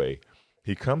anyway,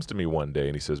 he comes to me one day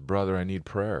and he says, brother, I need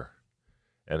prayer.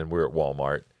 And then we're at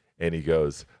Walmart and he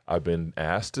goes, I've been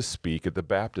asked to speak at the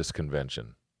Baptist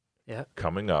convention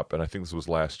coming up. And I think this was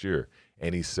last year.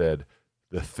 And he said,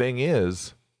 the thing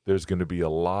is, there's going to be a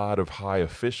lot of high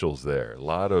officials there, a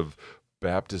lot of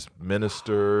Baptist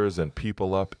ministers and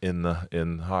people up in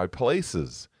high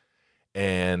places.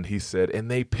 And he said,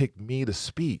 and they picked me to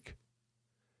speak.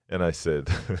 And I said,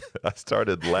 I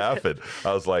started laughing.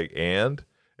 I was like, and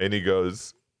he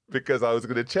goes, because I was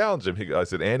going to challenge him. I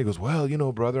said, and he goes, well, you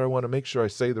know, brother, I want to make sure I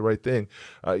say the right thing.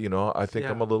 You know, I think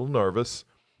I'm a little nervous.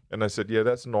 And I said, yeah,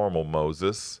 that's normal,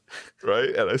 Moses, right?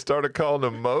 And I started calling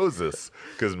him Moses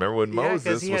because remember when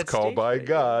Moses was called by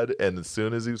God, and as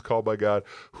soon as he was called by God,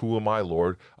 who am I,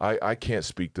 Lord? I can't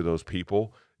speak to those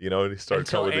people, you know. And he started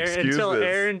calling excuses until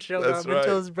Aaron showed up,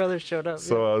 until his brother showed up.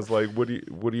 So I was like, what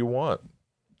do you want?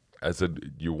 I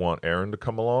said, you want Aaron to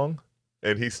come along?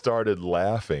 And he started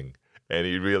laughing. And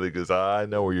he really goes, I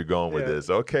know where you're going with this.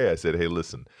 Okay. I said, hey,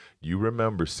 listen, you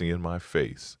remember seeing my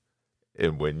face.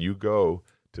 And when you go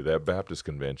to that Baptist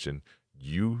convention,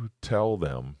 you tell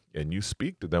them and you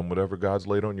speak to them whatever God's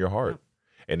laid on your heart.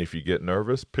 And if you get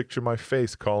nervous, picture my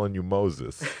face calling you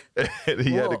Moses. And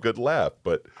he had a good laugh.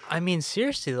 But I mean,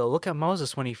 seriously though, look at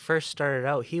Moses when he first started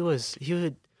out. He was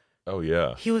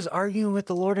arguing with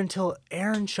the Lord until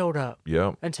Aaron showed up.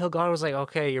 Yeah. Until God was like,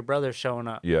 okay, your brother's showing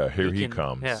up. Yeah, here he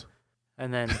comes. Yeah.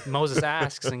 And then Moses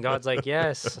asks, and God's like,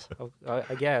 yes,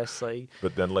 I guess. Like,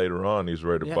 but then later on, he's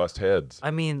ready to bust heads. I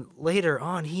mean, later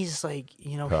on, he's like,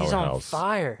 you know, he's on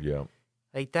fire. Yeah.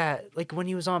 Like that, like when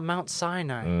he was on Mount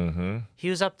Sinai.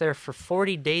 He was up there for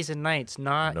 40 days and nights,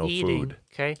 not eating. Food.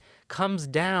 Okay. Comes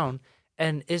down,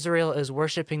 and Israel is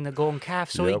worshiping the golden calf.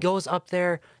 So he goes up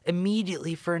there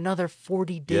immediately for another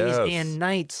 40 days and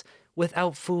nights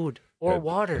without food or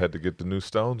water. Had to get the new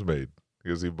stones made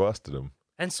because he busted them.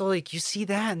 And so, like, you see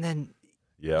that, and then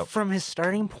from his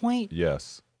starting point,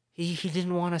 he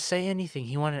didn't want to say anything.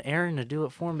 He wanted Aaron to do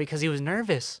it for him because he was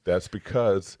nervous. That's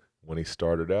because when he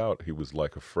started out, he was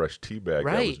like a fresh tea bag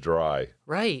that was dry.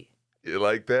 Right. You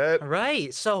like that?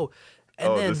 Right. So,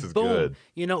 and then this is boom, good.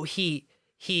 you know, he,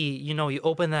 you know, you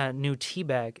open that new tea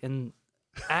bag, and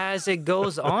as it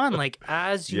goes on, like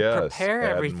as you prepare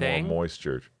everything, more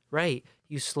moisture. Right.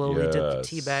 You slowly dip the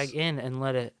tea bag in and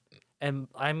let it. And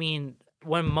I mean,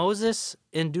 when Moses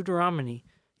in Deuteronomy,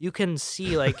 you can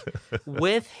see like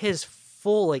with his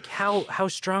full, like how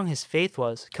strong his faith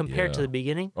was compared to the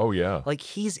beginning. Oh yeah. Like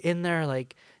he's in there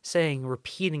like saying,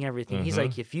 repeating everything. He's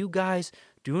like, if you guys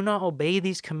do not obey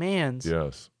these commands.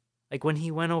 Like when he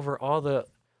went over all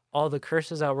the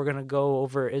curses that were going to go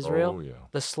over Israel,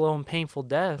 the slow and painful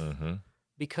death,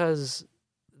 because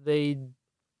they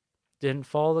didn't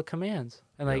follow the commands.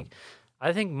 And like,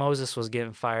 I think Moses was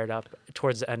getting fired up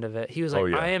towards the end of it. He was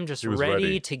like, I am just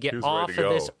ready to get off of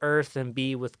this earth and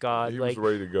be with God. He was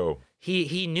ready to go.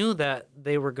 He knew that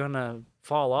they were going to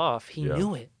fall off. He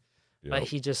knew it. But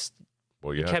he just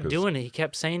he kept doing it. He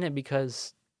kept saying it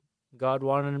because God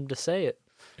wanted him to say it.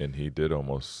 And he did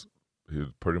almost, he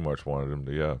pretty much wanted him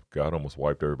to, yeah, God almost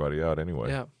wiped everybody out anyway.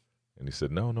 Yeah. And he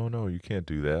said, no, you can't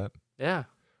do that. Yeah.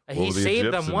 What He were the saved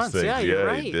them Egyptians once. think? Yeah, you're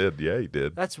right. He did. Yeah, he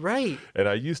did. That's right. And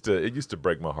it used to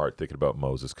break my heart thinking about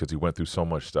Moses because he went through so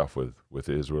much stuff with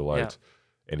the Israelites,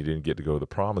 and he didn't get to go to the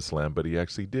Promised Land, but he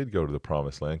actually did go to the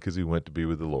Promised Land because he went to be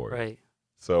with the Lord. Right.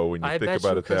 So when you I think bet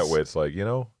about you it that way, it's like,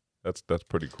 that's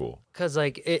pretty cool. Because,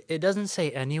 like, it doesn't say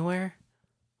anywhere,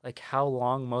 like, how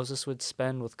long Moses would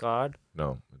spend with God.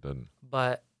 No, it doesn't.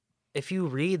 But if you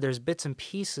read, there's bits and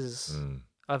pieces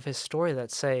of his story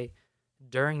that say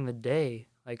during the day,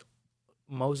 like,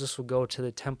 Moses would go to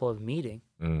the temple of meeting.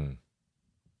 Mm.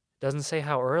 Doesn't say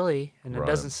how early, and it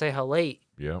doesn't say how late.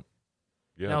 Yeah.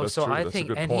 Yeah, No, that's so true. I That's think,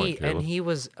 a good point, and Caleb. he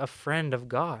was a friend of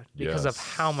God because of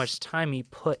how much time he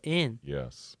put in.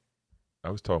 Yes. I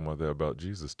was talking about that about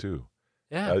Jesus too.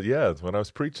 Yeah. Yeah, when I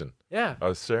was preaching. Yeah. I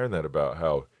was sharing that about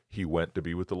how he went to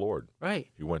be with the Lord. Right.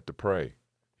 He went to pray.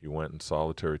 He went in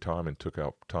solitary time and took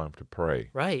out time to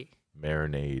pray. Right.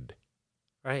 Marinade.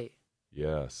 Right.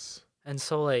 Yes. And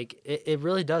so, like, it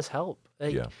really does help.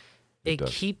 Like, Yeah. It does.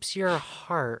 keeps your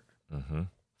heart Mm-hmm.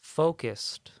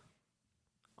 focused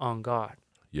on God.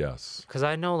 Yes. Because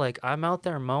I know, like, I'm out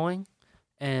there mowing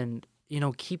and,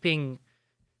 keeping,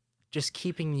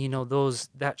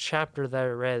 that chapter that I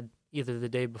read either the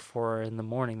day before or in the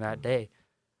morning that day.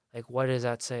 Like, what does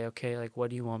that say? Okay, like, what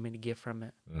do you want me to get from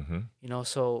it? Mm-hmm.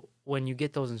 So when you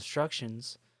get those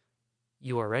instructions,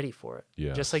 you are ready for it.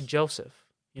 Yes. Just like Joseph.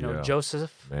 Yeah.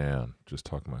 Joseph. Man, just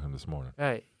talking about him this morning.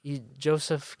 Right.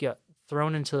 Joseph got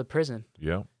thrown into the prison.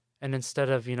 Yeah. And instead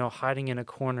of, hiding in a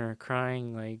corner,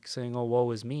 crying, like saying, oh,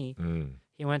 woe is me,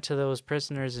 he went to those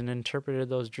prisoners and interpreted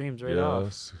those dreams right off.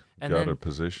 Yes. And got then, a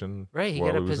position right, he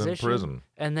while got a he was position. in prison.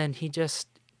 And then he just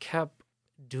kept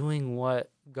doing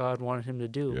what God wanted him to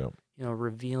do, Yep.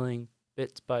 Revealing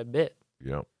bits by bit.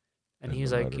 Yep. And he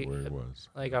was like, where he was.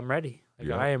 like, I'm ready. Like,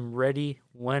 Yep. I am ready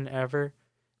whenever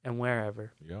and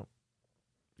wherever. Yep.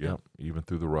 Yep. Even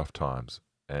through the rough times.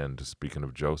 And speaking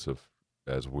of Joseph,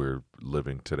 as we're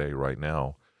living today, right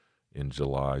now, in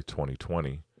July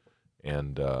 2020,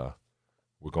 and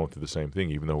we're going through the same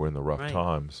thing, even though we're in the rough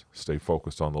times, stay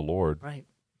focused on the Lord. Right.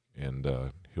 And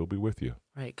he'll be with you.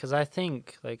 Right. Because I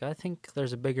think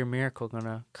there's a bigger miracle going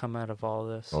to come out of all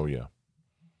this. Oh, yeah.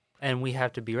 And we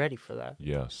have to be ready for that.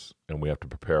 Yes. And we have to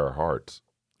prepare our hearts.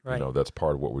 Right. That's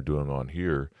part of what we're doing on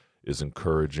here is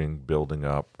encouraging, building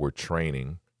up. We're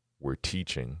training. We're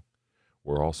teaching.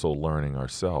 We're also learning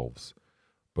ourselves.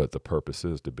 But the purpose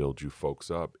is to build you folks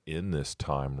up in this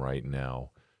time right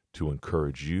now to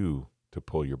encourage you to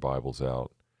pull your Bibles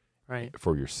out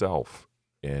for yourself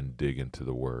and dig into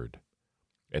the Word.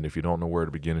 And if you don't know where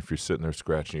to begin, if you're sitting there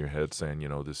scratching your head saying,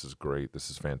 this is great, this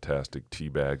is fantastic, tea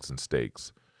bags and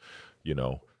steaks,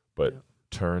 but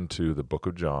turn to the book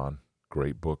of John,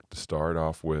 great book to start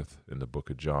off with in the book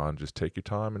of John. Just take your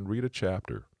time and read a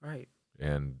chapter. Right.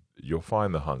 And you'll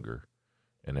find the hunger.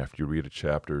 And after you read a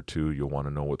chapter or two, you'll want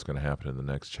to know what's going to happen in the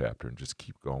next chapter and just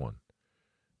keep going.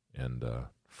 And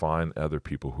find other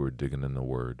people who are digging in the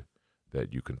Word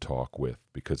that you can talk with,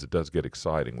 because it does get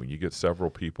exciting. When you get several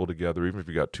people together, even if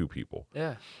you got two people,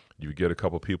 you get a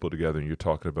couple people together and you're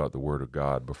talking about the Word of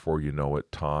God, before you know it,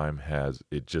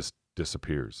 it just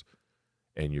disappears.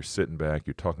 And you're sitting back,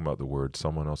 you're talking about the Word,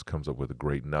 someone else comes up with a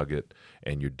great nugget,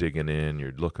 and you're digging in,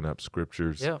 you're looking up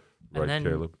scriptures. Yeah. Right, and then,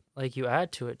 Caleb? like, you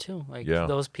add to it too. Like,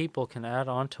 those people can add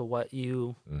on to what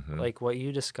you like, what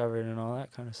you discovered and all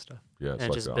that kind of stuff. Yeah, it's and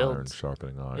like it just iron builds.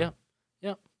 sharpening iron. Yeah.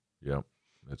 Yeah. Yep.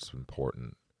 It's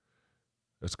important.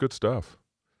 It's good stuff.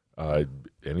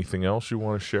 Anything else you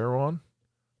want to share on?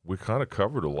 We kind of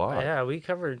covered a lot. Yeah, we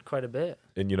covered quite a bit.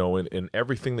 And, in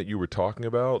everything that you were talking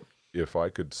about, if I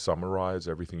could summarize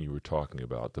everything you were talking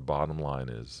about, the bottom line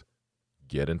is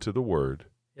get into the Word.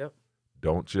 Yep.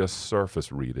 Don't just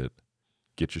surface read it.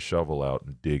 Get your shovel out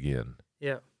and dig in.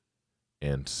 Yeah.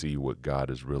 And see what God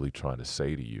is really trying to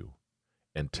say to you.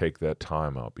 And take that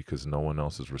time out, because no one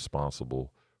else is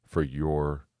responsible for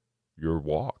your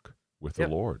walk with the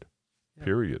Lord. Yep.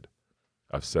 Period.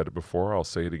 I've said it before. I'll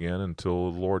say it again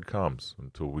until the Lord comes,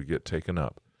 until we get taken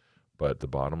up. But the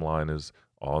bottom line is,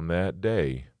 on that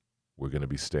day, we're going to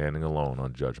be standing alone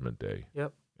on Judgment Day.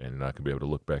 Yep. And you're not going to be able to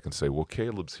look back and say, well,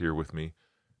 Caleb's here with me.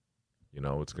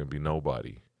 It's going to be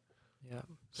nobody. Yeah.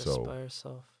 Just So by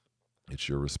yourself. It's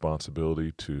your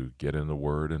responsibility to get in the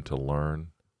Word and to learn.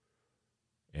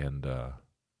 And,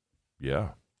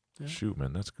 shoot,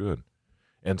 man, that's good.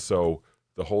 And so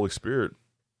the Holy Spirit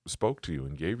spoke to you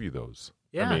and gave you those.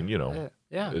 Yeah. I mean,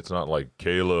 Yeah. it's not like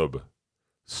Caleb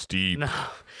steep. No,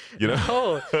 You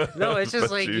know? no. It's just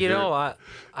But like, you you hear- know,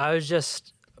 I was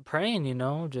just praying, you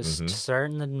know, just Mhm.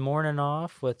 starting the morning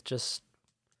off with just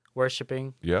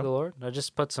worshiping Yeah. the Lord. I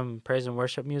just put some praise and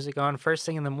worship music on first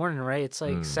thing in the morning, right? It's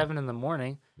like 7 in the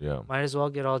morning. Yeah. Might as well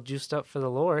get all juiced up for the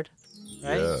Lord,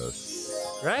 right?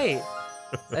 Yes. Right.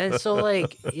 And so,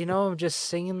 like, you know, just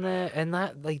singing that, and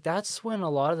that, like, that's when a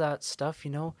lot of that stuff,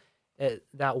 you know,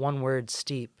 that one word,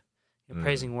 steep,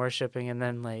 praising, worshiping, and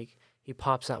then, like, he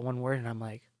pops that one word, and I'm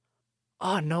like,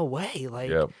 oh, no way. Like,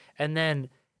 Yep. and then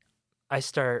I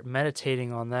start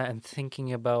meditating on that and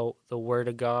thinking about the word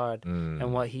of God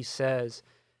and what he says.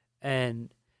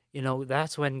 And, you know,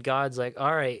 that's when God's like,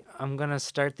 all right, I'm going to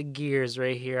start the gears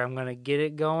right here. I'm going to get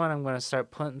it going. I'm going to start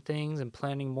putting things and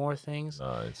planning more things.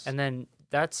 Nice. And then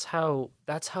that's how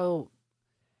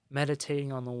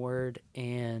meditating on the word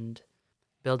and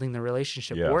building the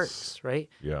relationship Yes. works, right?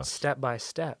 Yeah. Step by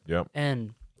step. Yep.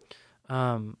 And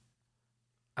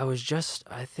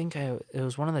it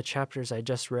was one of the chapters I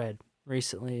just read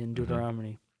recently in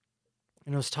Deuteronomy.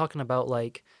 And it was talking about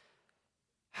like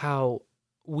how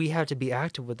we have to be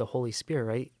active with the Holy Spirit,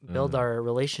 right? Build our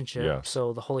relationship Yes.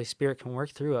 so the Holy Spirit can work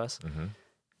through us. Mm-hmm.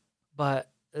 But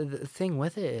the thing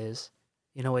with it is,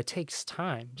 you know, it takes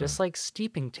time. Just like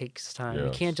steeping takes time. You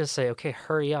Yes. can't just say, okay,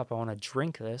 hurry up, I want to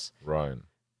drink this. Right.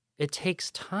 It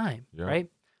takes time, Yeah. right?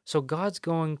 So God's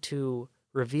going to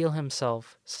reveal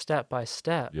himself step by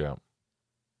step. Yeah.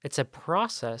 It's a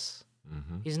process.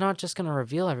 Mm-hmm. He's not just going to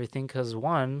reveal everything because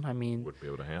one, I mean, Wouldn't be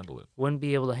able to handle it. wouldn't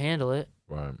be able to handle it,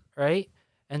 Right. right?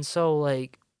 And so,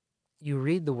 like, you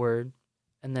read the word,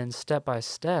 and then step by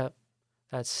step,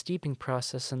 that steeping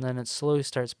process, and then it slowly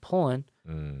starts pulling,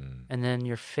 and then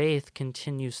your faith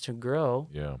continues to grow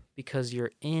Yeah. because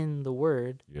you're in the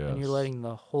word, and you're Yes. letting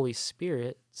the Holy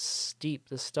Spirit steep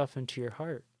the stuff into your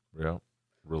heart, Yeah.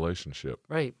 Relationship.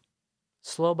 right?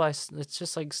 It's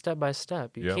just like step by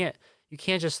step. Yeah. You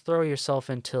can't just throw yourself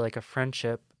into like a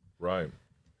friendship. Right.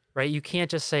 Right, you can't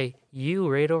just say,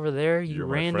 you right over there, you You're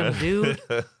my random friend.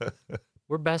 dude,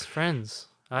 we're best friends.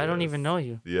 I don't even Yes. know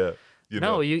you. Yeah.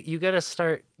 You got to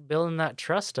start building that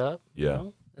trust up. you Yeah.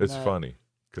 know, and It's that- funny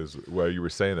because while you were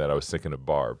saying that, I was thinking of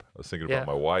Barb. I was thinking Yeah. about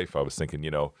my wife. I was thinking,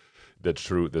 you know, that's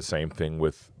true. The same thing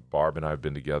with Barb and I have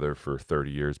been together for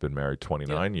 30 years, been married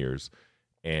 29 years.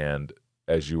 And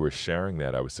as you were sharing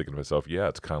that, I was thinking to myself, yeah,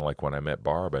 it's kind of like when I met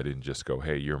Barb, I didn't just go,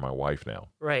 hey, you're my wife now.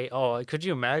 Right. Oh, could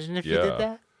you imagine if you Yeah. did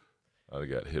that? I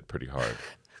got hit pretty hard.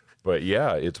 But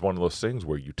yeah, it's one of those things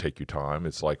where you take your time.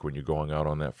 It's like when you're going out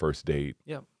on that first date.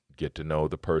 Yep. Get to know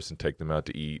the person, take them out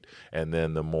to eat, and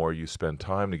then the more you spend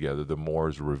time together, the more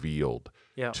is revealed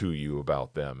Yeah. to you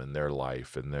about them and their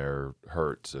life and their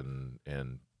hurts and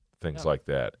things Yeah. like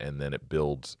that. And then it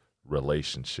builds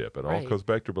relationship. It all Right. goes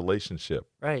back to relationship.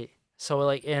 Right. So,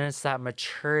 like, and it's that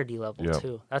maturity level, Yeah.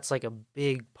 too. That's like a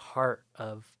big part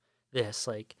of this.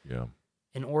 Like, Yeah.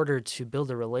 in order to build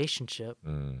a relationship,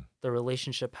 Mm. the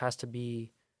relationship has to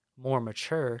be more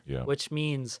mature, Yeah. which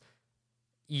means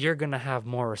you're going to have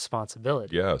more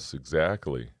responsibility. Yes,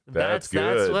 exactly. That's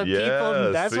good. what people-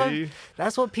 Yes, that's what- see?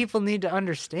 That's what people need to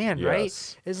understand, right?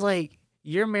 Yes. It's like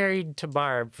you're married to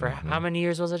Barb for Mm-hmm. how many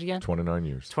years was it again? 29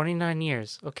 years. 29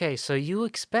 years. Okay, so you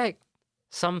expect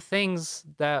some things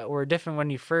that were different when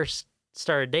you first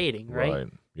started dating, right?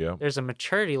 Yeah. There's a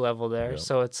maturity level there. Yeah.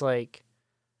 So it's like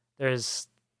there's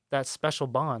that special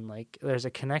bond, like there's a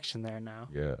connection there now.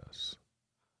 Yes.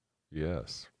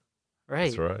 Yes. Right.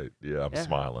 That's right. Yeah, I'm Yeah.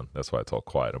 smiling. That's why it's all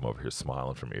quiet. I'm over here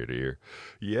smiling from ear to ear.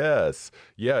 Yes.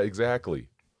 Yeah, exactly.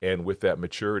 And with that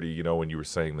maturity, you know, when you were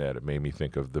saying that, it made me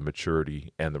think of the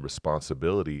maturity and the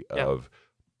responsibility Yeah. of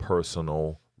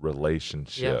personal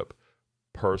relationship,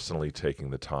 personally taking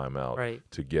the time out Right.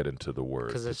 to get into the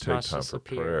Word, 'Cause to it's take not time just for a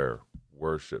peer. prayer,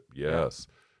 worship. Yes.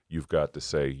 You've got to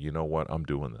say, you know what? I'm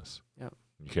doing this. Yep.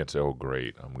 You can't say, oh,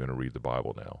 great, I'm going to read the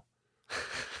Bible now.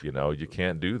 You know, you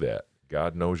can't do that.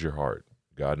 God knows your heart.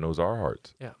 God knows our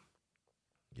hearts. Yeah.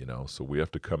 You know, so we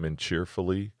have to come in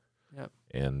cheerfully. Yep.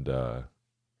 And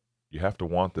you have to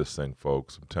want this thing,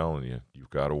 folks. I'm telling you, you've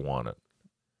got to want it.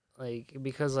 Like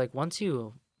because like once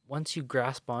you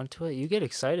grasp onto it, you get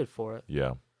excited for it.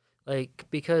 Yeah. Like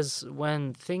because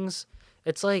when things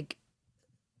it's like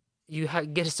you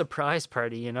get a surprise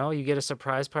party, you know? You get a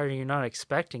surprise party, you're not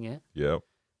expecting it. Yep.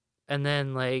 And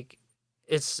then like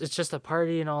it's just a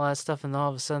party and all that stuff, and all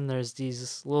of a sudden there's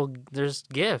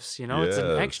gifts, you know? It's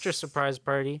an extra Yes. surprise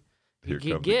party. You Here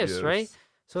get come the gifts, right?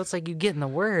 So it's like you get in the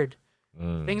word,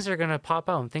 Mm. things are gonna pop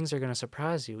out and things are gonna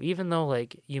surprise you, even though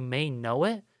like you may know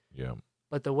it, Yeah.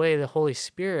 but the way the Holy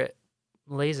Spirit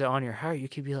lays it on your heart, you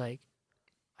could be like,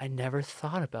 I never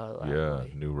thought about it that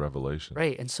way. New revelation.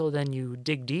 Right. And so then you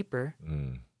dig deeper,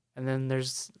 and then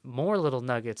there's more little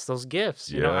nuggets, those gifts,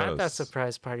 you know, at that Yes.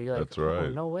 surprise party. You're like, That's oh,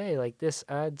 right. no way. Like, this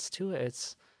adds to it.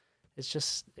 It's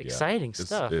just exciting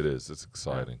stuff. It is. It's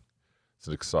exciting. It's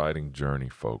an exciting journey,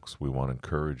 folks. We want to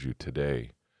encourage you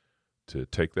today to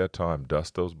take that time,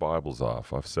 dust those Bibles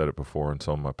off. I've said it before in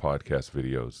some of my podcast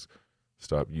videos.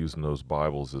 Stop using those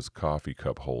Bibles as coffee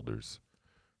cup holders.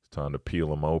 It's time to peel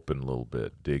them open a little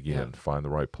bit, dig in, find the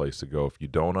right place to go. If you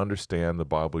don't understand the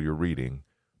Bible you're reading,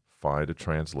 find a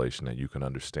translation that you can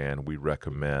understand. We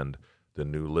recommend the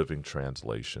New Living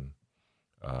Translation.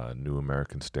 New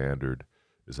American Standard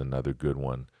is another good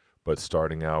one. But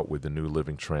starting out with the New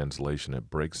Living Translation, it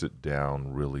breaks it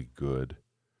down really good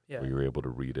where you're able to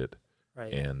read it.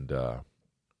 Right. And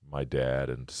my dad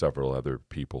and several other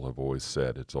people have always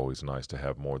said it's always nice to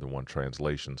have more than one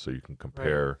translation so you can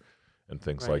compare and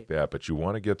things like that. But you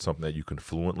want to get something that you can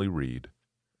fluently read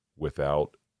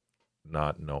without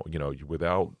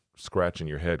without scratching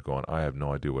your head going, I have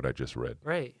no idea what I just read.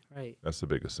 Right. That's the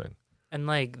biggest thing. And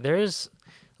like, there's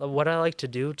what I like to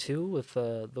do too with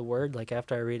the word. Like,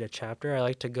 after I read a chapter, I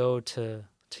like to go to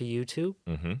YouTube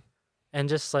and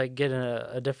just like get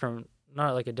a different,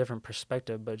 not like a different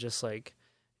perspective, but just like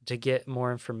to get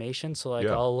more information. So like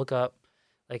I'll look up,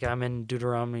 like I'm in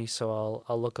Deuteronomy, so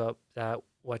I'll look up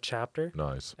what chapter.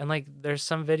 Nice. And like, there's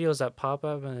some videos that pop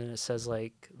up and it says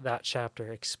like that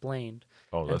chapter explained.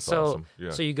 Oh, that's so, awesome. Yeah.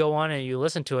 So you go on and you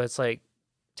listen to it. It's like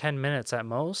 10 minutes at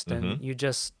most, and you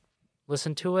just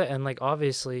listen to it. And like,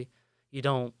 obviously you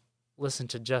don't listen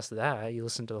to just that, you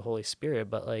listen to the Holy Spirit,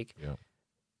 but like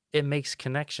it makes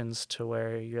connections to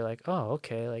where you're like, oh,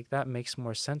 okay, like that makes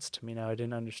more sense to me now. I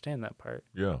didn't understand that part.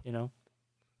 Yeah. You know?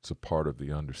 It's a part of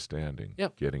the understanding.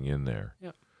 Yep. Getting in there.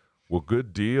 Yep. Well,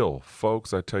 good deal.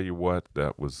 Folks, I tell you what,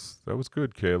 that was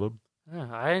good, Caleb. Yeah,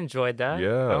 I enjoyed that.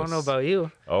 Yes. I don't know about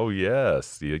you. Oh,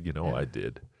 yes. I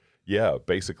did. Yeah,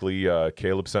 basically,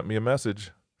 Caleb sent me a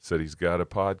message, said he's got a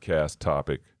podcast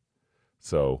topic.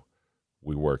 So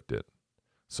we worked it.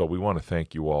 So we want to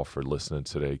thank you all for listening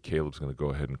today. Caleb's going to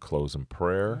go ahead and close in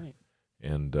prayer. Right.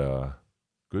 And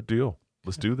good deal.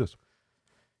 Let's do this.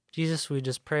 Jesus, we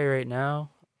just pray right now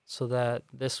so that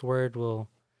this word will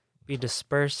be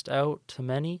dispersed out to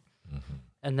many,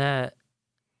 and that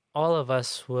all of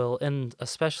us will, and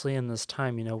especially in this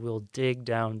time, we'll dig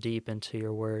down deep into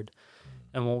your word,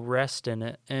 and we'll rest in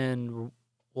it, and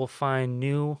we'll find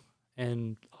new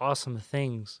and awesome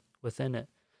things within it.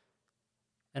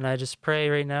 And I just pray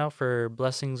right now for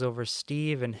blessings over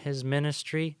Steve and his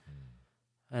ministry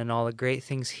and all the great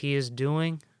things he is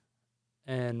doing.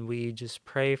 And we just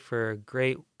pray for a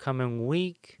great coming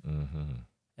week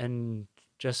and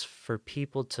just for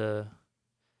people to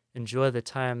enjoy the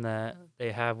time that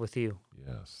they have with you.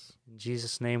 Yes. In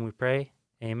Jesus' name we pray.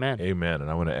 Amen. Amen.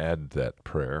 And I want to add that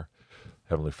prayer.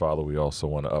 Heavenly Father, we also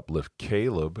want to uplift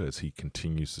Caleb as he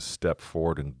continues to step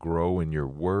forward and grow in your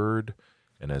word,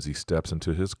 and as he steps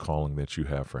into his calling that you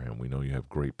have for him. We know you have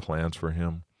great plans for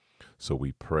him. So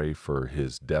we pray for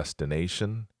his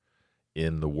destination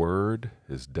in the word,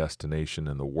 his destination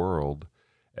in the world,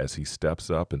 as he steps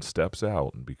up and steps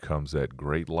out and becomes that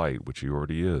great light, which he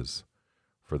already is,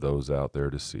 for those out there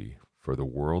to see, for the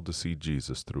world to see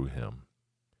Jesus through him.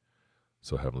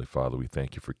 So, Heavenly Father, we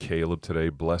thank you for Caleb today.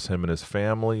 Bless him and his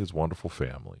family, his wonderful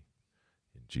family.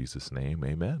 In Jesus' name,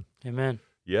 amen. Amen.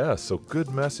 Yeah, so good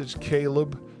message,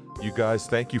 Caleb. You guys,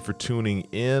 thank you for tuning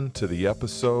in to the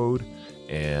episode,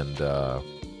 and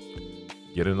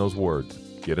get in those words.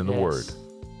 Get in the word.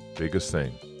 Biggest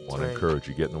thing. Want to encourage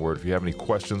you, get in the word. If you have any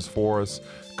questions for us,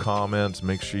 comments,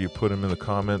 make sure you put them in the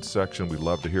comments section. We'd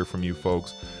love to hear from you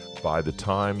folks. By the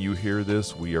time you hear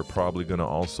this, we are probably going to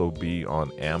also be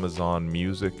on Amazon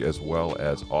Music as well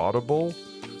as Audible.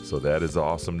 So that is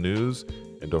awesome news.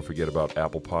 And don't forget about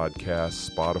Apple Podcasts,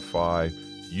 Spotify,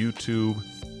 YouTube,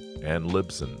 and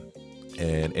Libsyn,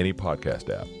 and any podcast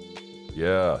app.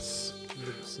 Yes.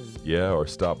 Yeah, or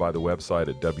stop by the website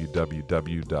at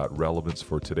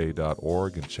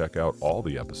www.relevancefortoday.org and check out all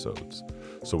the episodes.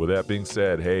 So with that being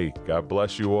said, hey, God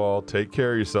bless you all. Take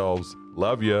care of yourselves.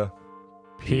 Love ya.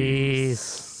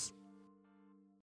 Peace.